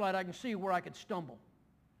flashlight, I can see where I could stumble.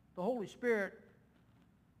 The Holy Spirit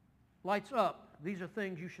lights up. These are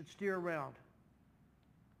things you should steer around.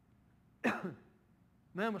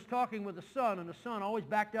 Man was talking with the son, and the son always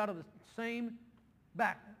backed out of the same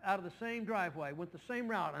out of the same driveway, went the same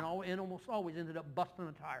route, and almost always ended up busting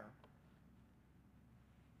a tire.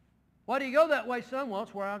 Why do you go that way, son? Well,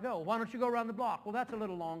 it's where I go. Why don't you go around the block? Well, that's a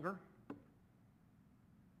little longer.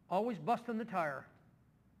 Always busting the tire.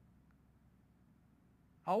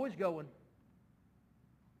 Always going.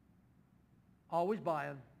 Always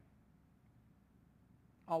buying.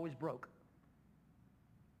 Always broke.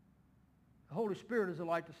 The Holy Spirit is a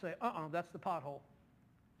light to say, that's the pothole.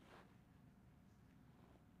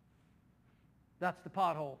 That's the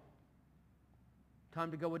pothole.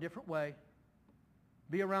 Time to go a different way.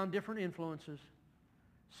 Be around different influences.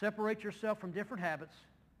 Separate yourself from different habits.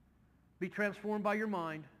 Be transformed by your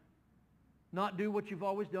mind. Not do what you've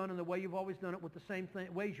always done in the way you've always done it with the same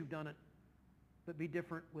ways you've done it, but be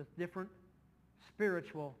different with different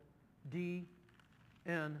spiritual DNA.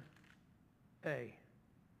 The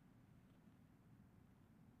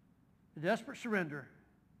desperate surrender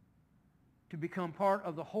to become part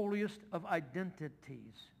of the holiest of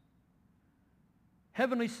identities.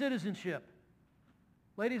 Heavenly citizenship.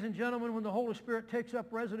 Ladies and gentlemen, when the Holy Spirit takes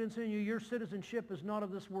up residence in you, your citizenship is not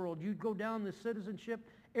of this world. You go down the citizenship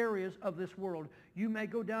areas of this world. You may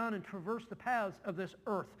go down and traverse the paths of this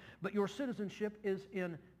earth, but your citizenship is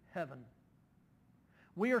in heaven.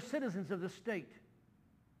 We are citizens of the state.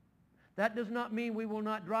 That does not mean we will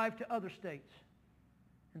not drive to other states.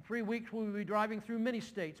 In 3 weeks we will be driving through many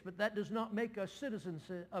states, but that does not make us citizens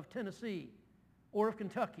of Tennessee or of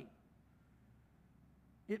Kentucky.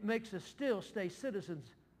 It makes us still stay citizens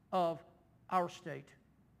of our state.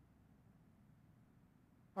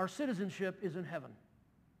 Our citizenship is in heaven.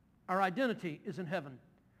 Our identity is in heaven.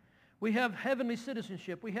 We have heavenly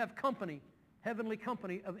citizenship. We have company, heavenly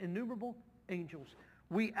company of innumerable angels.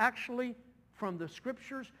 We actually, from the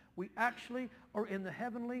Scriptures, we actually are in the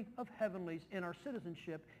heavenly of heavenlies in our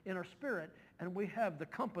citizenship, in our spirit, and we have the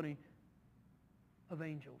company of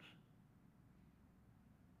angels.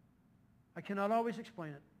 I cannot always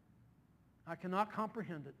explain it. I cannot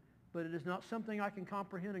comprehend it, but it is not something I can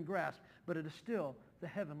comprehend and grasp, but it is still the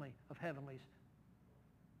heavenly of heavenlies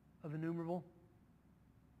of innumerable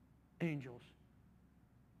angels.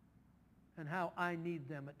 And how I need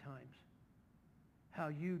them at times. How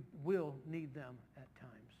you will need them at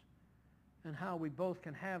times. And how we both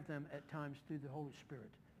can have them at times through the Holy Spirit.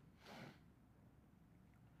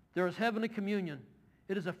 There is heavenly communion.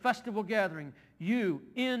 It is a festival gathering. You,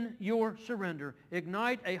 in your surrender,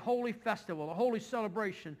 ignite a holy festival, a holy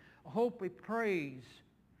celebration, a holy praise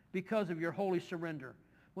because of your holy surrender.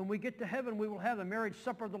 When we get to heaven, we will have the marriage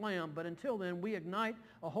supper of the Lamb, but until then, we ignite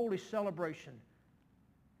a holy celebration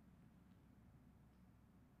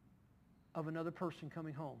of another person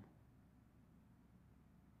coming home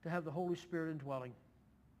to have the Holy Spirit indwelling.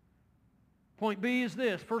 Point B is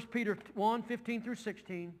this, 1 Peter 1, 15 through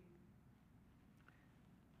 16.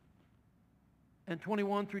 And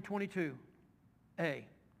 21 through 22a.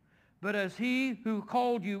 But as he who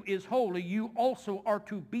called you is holy, you also are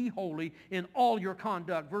to be holy in all your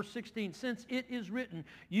conduct. Verse 16, since it is written,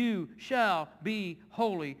 you shall be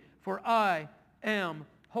holy, for I am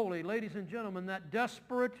holy. Ladies and gentlemen, that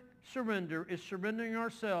desperate surrender is surrendering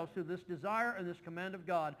ourselves to this desire and this command of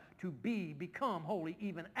God to become holy,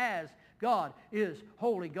 even as God is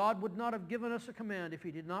holy. God would not have given us a command if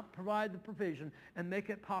he did not provide the provision and make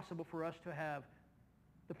it possible for us to have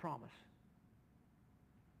the promise.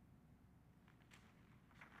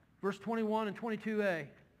 Verse 21 and 22a.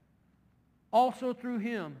 Also through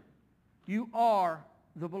him you are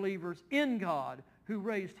the believers in God, who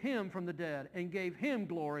raised him from the dead and gave him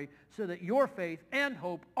glory, so that your faith and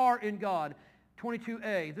hope are in God.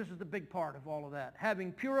 22a, this is the big part of all of that.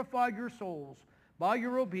 Having purified your souls by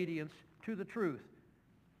your obedience to the truth.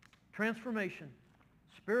 Transformation,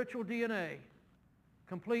 spiritual DNA,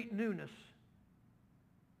 complete newness,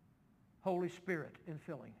 Holy Spirit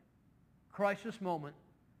infilling. Crisis moment,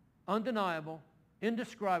 undeniable,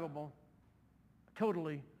 indescribable,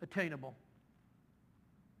 totally attainable.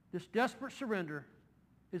 This desperate surrender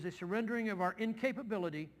is a surrendering of our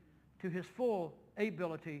incapability to his full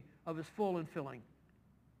ability of his full infilling.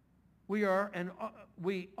 We are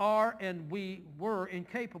and we were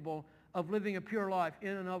incapable of living a pure life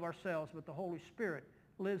in and of ourselves, but the Holy Spirit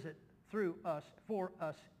lives it through us, for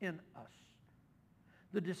us, in us.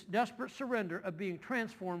 The desperate surrender of being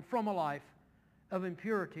transformed from a life of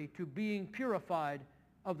impurity to being purified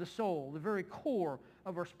of the soul, the very core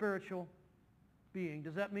of our spiritual being.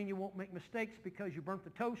 Does that mean you won't make mistakes because you burnt the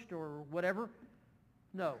toast or whatever?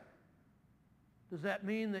 No. Does that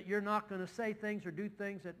mean that you're not going to say things or do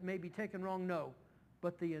things that may be taken wrong? No.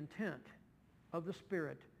 But the intent of the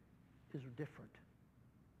Spirit is different.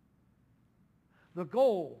 The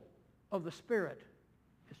goal of the Spirit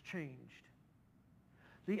is changed.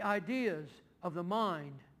 The ideas of the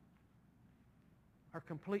mind are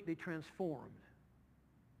completely transformed.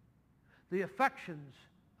 The affections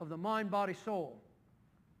of the mind, body, soul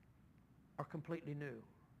are completely new.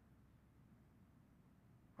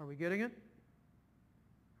 Are we getting it?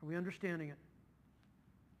 Are we understanding it?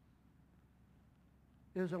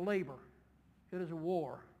 It is a labor. It is a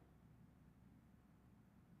war.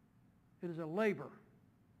 It is a labor.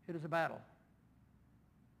 It is a battle.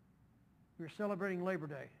 We are celebrating Labor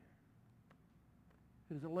Day.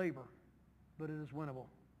 It is a labor, but it is winnable.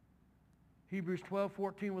 Hebrews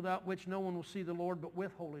 12:14, without which no one will see the Lord, but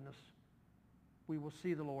with holiness we will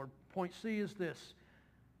see the Lord. Point C is this.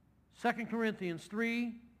 2 Corinthians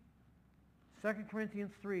 3,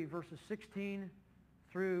 verses 16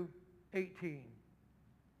 through 18.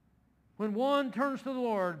 When one turns to the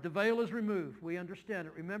Lord, the veil is removed. We understand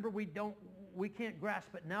it. Remember, we can't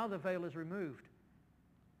grasp it. Now the veil is removed.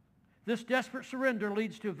 This desperate surrender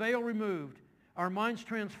leads to veil removed, our minds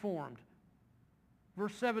transformed.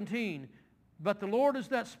 Verse 17, but the Lord is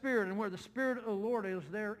that Spirit, and where the Spirit of the Lord is,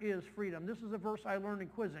 there is freedom. This is a verse I learned in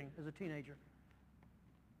quizzing as a teenager.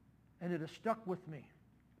 And it has stuck with me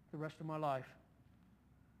the rest of my life.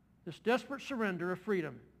 This desperate surrender of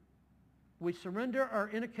freedom. We surrender our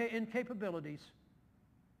incapabilities,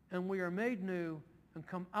 and we are made new and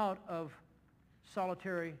come out of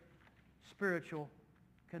solitary spiritual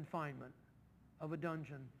confinement, of a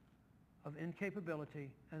dungeon, of incapability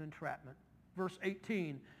and entrapment. Verse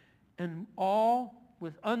 18, and all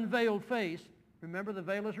with unveiled face, remember the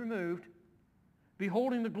veil is removed,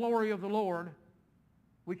 beholding the glory of the Lord.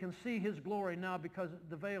 We can see His glory now because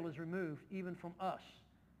the veil is removed even from us,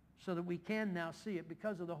 so that we can now see it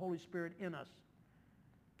because of the Holy Spirit in us.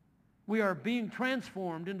 We are being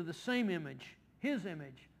transformed into the same image, His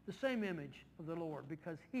image, the same image of the Lord,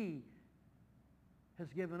 because He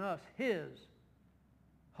has given us His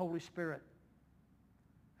Holy Spirit.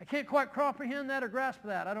 I can't quite comprehend that or grasp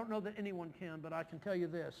that. I don't know that anyone can, but I can tell you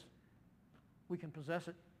this. We can possess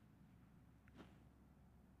it.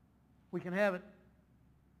 We can have it.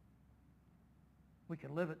 We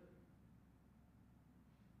can live it.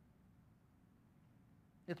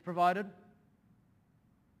 It's provided.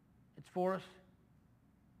 It's for us.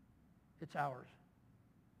 It's ours.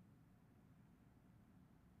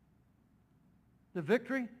 The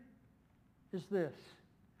victory is this.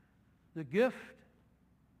 The gift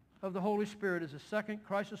of the Holy Spirit is a second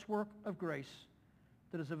crisis work of grace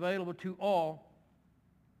that is available to all,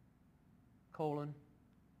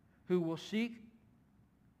 who will seek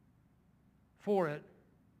for it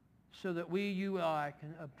so that we, you, I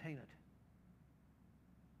can obtain it.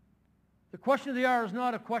 The question of the hour is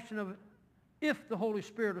not a question of if the Holy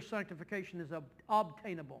Spirit or sanctification is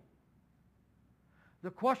obtainable.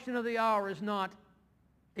 The question of the hour is not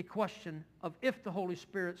a question of if the Holy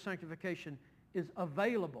Spirit sanctification is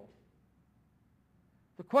available.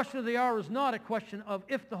 The question of the hour is not a question of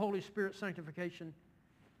if the Holy Spirit sanctification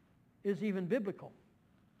is even biblical.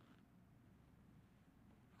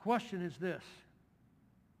 The question is this.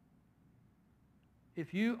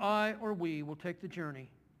 If you, I, or we will take the journey,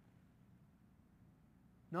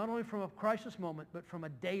 not only from a crisis moment, but from a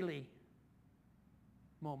daily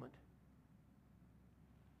moment.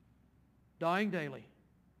 Dying daily.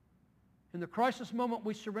 In the crisis moment,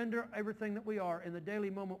 we surrender everything that we are. In the daily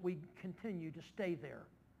moment, we continue to stay there.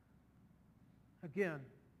 Again,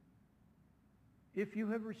 if you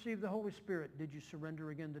have received the Holy Spirit, did you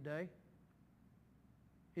surrender again today?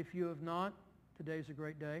 If you have not, today's a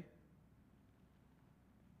great day.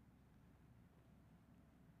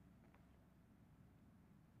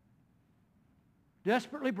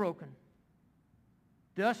 Desperately broken,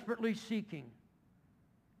 desperately seeking,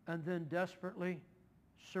 and then desperately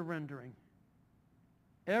surrendering.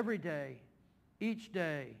 Every day, each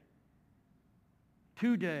day,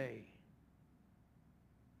 today,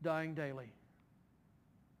 dying daily.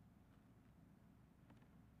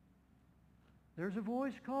 There's a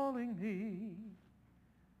voice calling me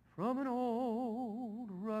from an old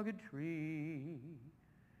rugged tree.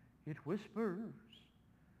 It whispers,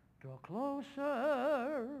 draw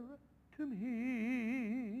closer to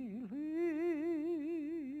me.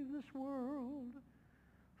 Leave this world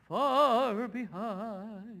far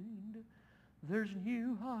behind. There's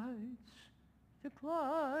new heights to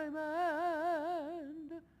climb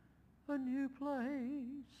and a new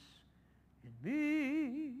place in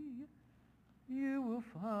me you will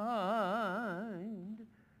find.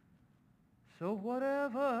 So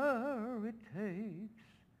whatever it takes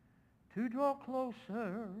to draw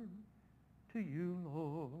closer to you,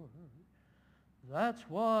 Lord, that's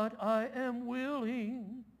what I am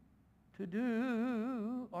willing to to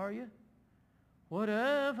do, are you?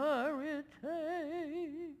 Whatever it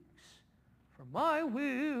takes for my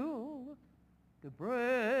will to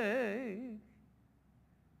break.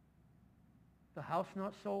 The house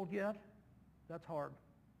not sold yet? That's hard.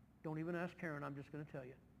 Don't even ask Karen, I'm just going to tell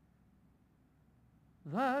you.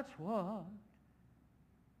 That's what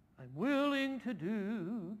I'm willing to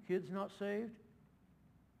do. Kids not saved?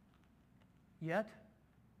 Yet?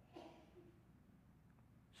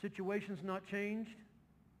 Situations not changed?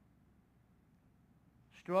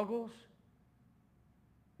 Struggles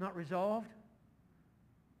not resolved?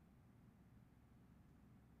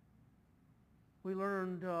 We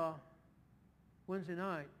learned Wednesday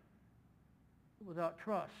night, without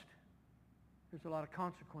trust, there's a lot of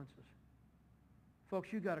consequences.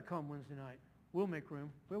 Folks, you got to come Wednesday night. We'll make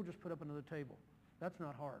room. We'll just put up another table. That's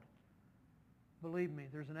not hard. Believe me,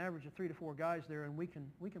 there's an average of 3 to 4 guys there, and we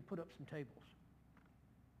can put up some tables.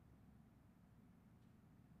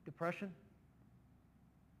 Depression,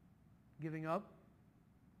 giving up,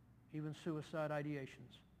 even suicide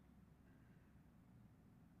ideations.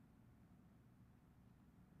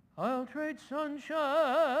 I'll trade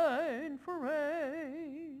sunshine for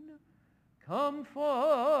rain,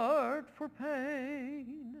 comfort for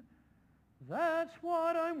pain. That's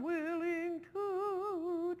what I'm willing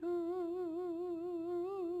to do.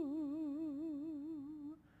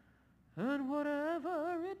 And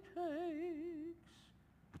whatever it takes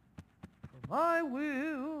for my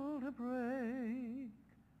will to break,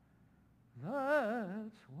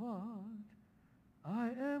 that's what I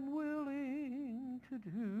am willing to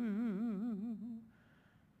do.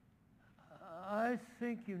 I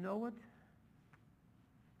think you know it.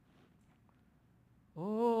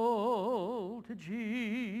 Oh, to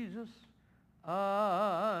Jesus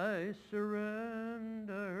I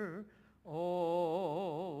surrender.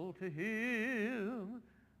 All to Him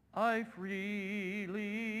I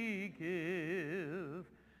freely give.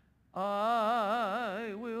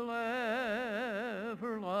 I will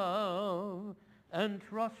ever love and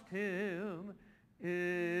trust Him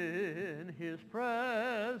in His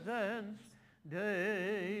presence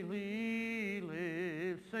daily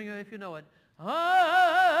live. Sing it if you know it.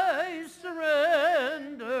 I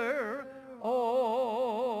surrender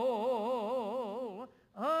all.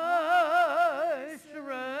 I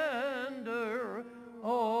surrender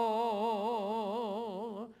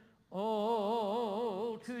all.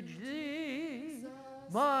 All to Jesus,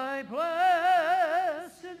 my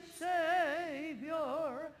blessed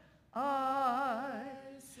Savior. I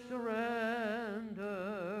surrender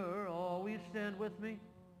all. Will you stand with me?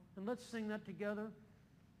 And let's sing that together.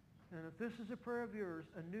 And if this is a prayer of yours,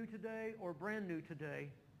 anew today or brand new today,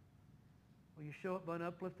 will you show it by an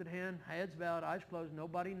uplifted hand, heads bowed, eyes closed.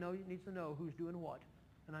 Nobody needs to know who's doing what.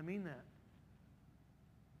 And I mean that.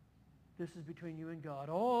 This is between you and God.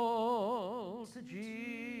 All to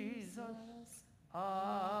Jesus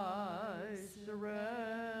I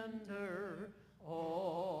surrender.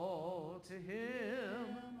 All to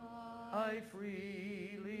Him I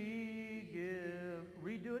freely give.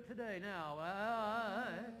 Redo it today now.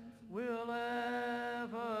 I will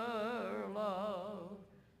ever love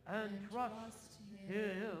and trust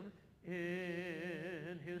Him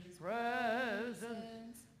in His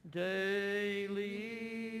presence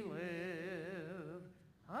daily live.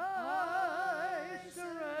 I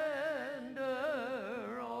surrender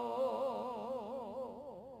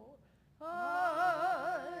all.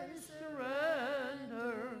 I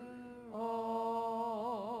surrender all.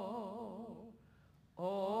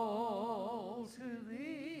 All to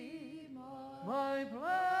Thee, my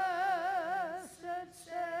blessed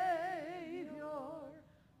Savior,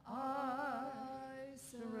 I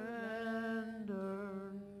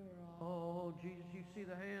surrender all. Jesus, you see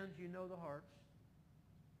the hands, you know the hearts.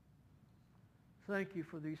 Thank you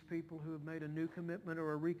for these people who have made a new commitment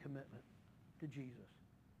or a recommitment to Jesus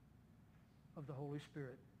of the Holy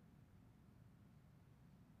Spirit.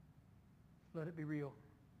 Let it be real.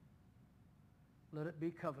 Let it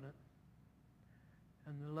be covenant.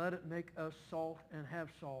 And let it make us salt and have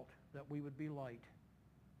salt, that we would be light.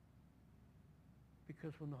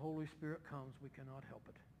 Because when the Holy Spirit comes, we cannot help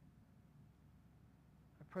it.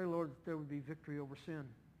 I pray, Lord, that there would be victory over sin.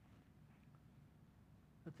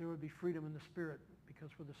 That there would be freedom in the Spirit, because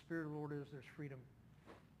where the Spirit of the Lord is, there's freedom.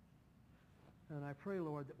 And I pray,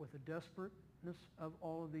 Lord, that with the desperateness of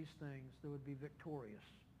all of these things, there would be victorious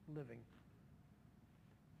living,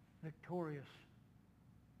 victorious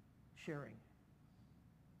sharing,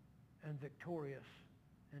 and victorious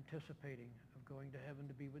anticipating of going to heaven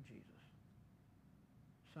to be with Jesus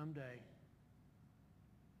someday,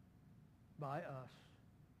 by us,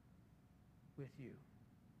 with you.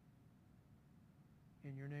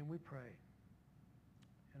 In your name we pray.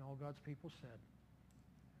 And all God's people said,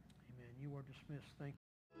 amen. You are dismissed. Thank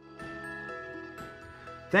you.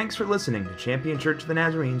 Thanks for listening to Champion Church of the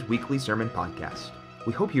Nazarene's weekly sermon podcast.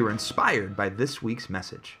 We hope you were inspired by this week's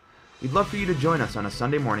message. We'd love for you to join us on a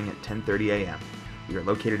Sunday morning at 10:30 a.m. We are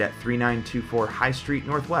located at 3924 High Street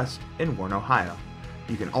Northwest in Warren, Ohio.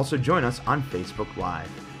 You can also join us on Facebook Live.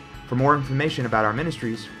 For more information about our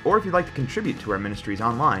ministries, or if you'd like to contribute to our ministries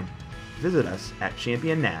online, visit us at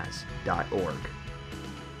championnaz.org.